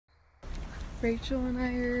Rachel and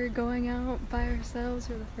I are going out by ourselves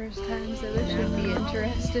for the first time, so this should be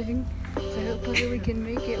interesting. So hopefully we can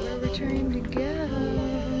make it where we're trying to go.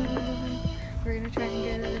 We're gonna try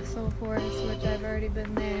and go to the Seoul Forest, which I've already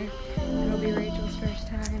been there. It'll be Rachel's first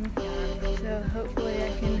time. So hopefully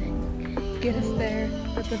I can get us there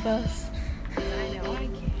with the bus. I know I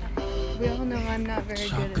can. We all know I'm not very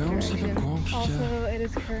good at directions. Also, it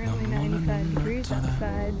is currently 95 degrees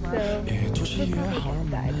outside, so we'll probably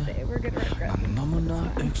die today. We're gonna regret it.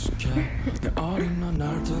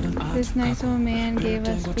 This nice old man gave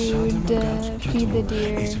us food to feed the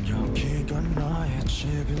deer.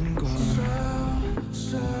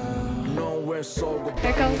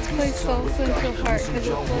 I call this place Seoul Central Park because it's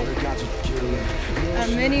like a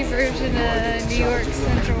mini version of New York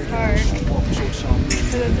Central Park.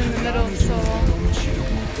 So it's in the middle of Seoul.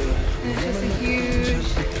 And it's just a huge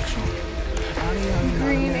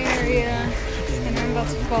green area. And I'm about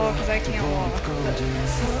to fall because I can't walk. But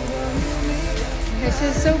it's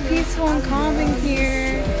just so peaceful and calming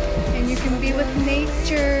here. And you can be with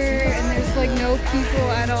nature and there's like no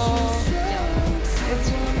people at all. It's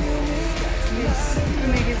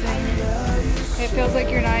amazing. It feels like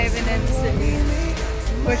you're not even in the city.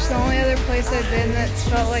 Which the only other place I've been that's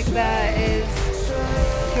felt like that is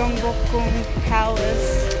Gyeongbokgung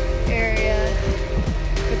Palace area.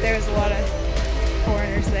 But there's a lot of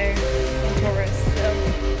foreigners there and tourists. So.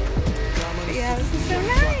 But yeah, this is so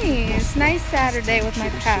nice. Nice Saturday with my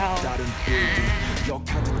pal.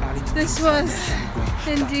 This was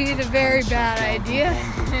indeed a very bad idea.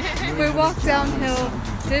 We walked downhill,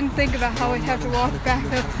 didn't think about how we'd have to walk back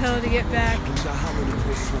uphill to get back.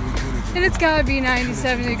 And it's gotta be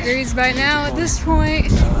 97 degrees by now at this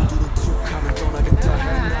point.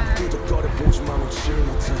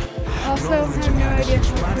 Also, I have no idea if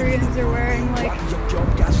Koreans are wearing like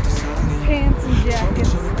pants and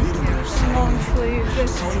jackets and long sleeves.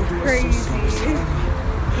 It's crazy.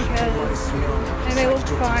 And they look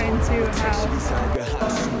fine too in house.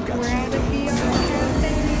 We're at a VR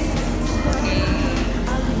cafe.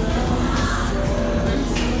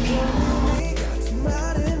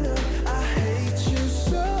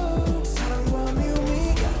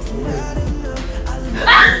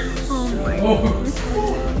 Oh my God.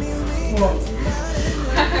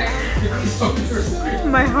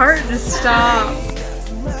 My heart just stopped.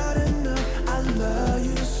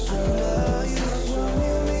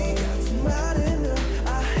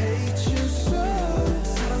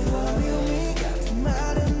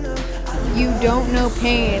 You don't know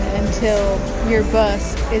pain until your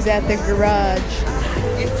bus is at the garage.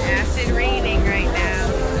 It's acid raining right now.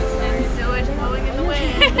 And so it's blowing in the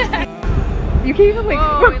wind. You can't even like.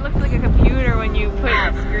 Whoa, it looks like a computer when you put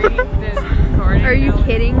the screen to record. Are you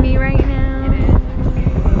kidding me right now? It is.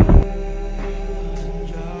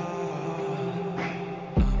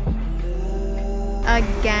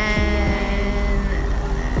 Again.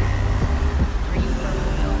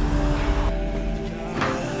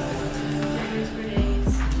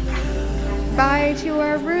 Bye to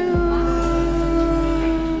our room.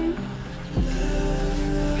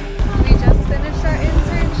 We just finished our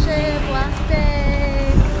internship last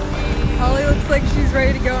day. Holly looks like she's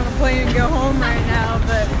ready to go on a plane and go home right now,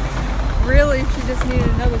 but really she just needed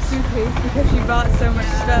another suitcase because she bought so much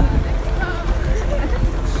stuff.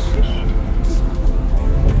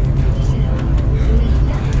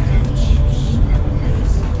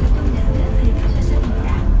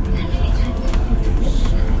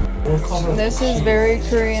 This is very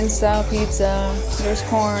Korean style pizza. There's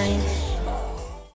corn.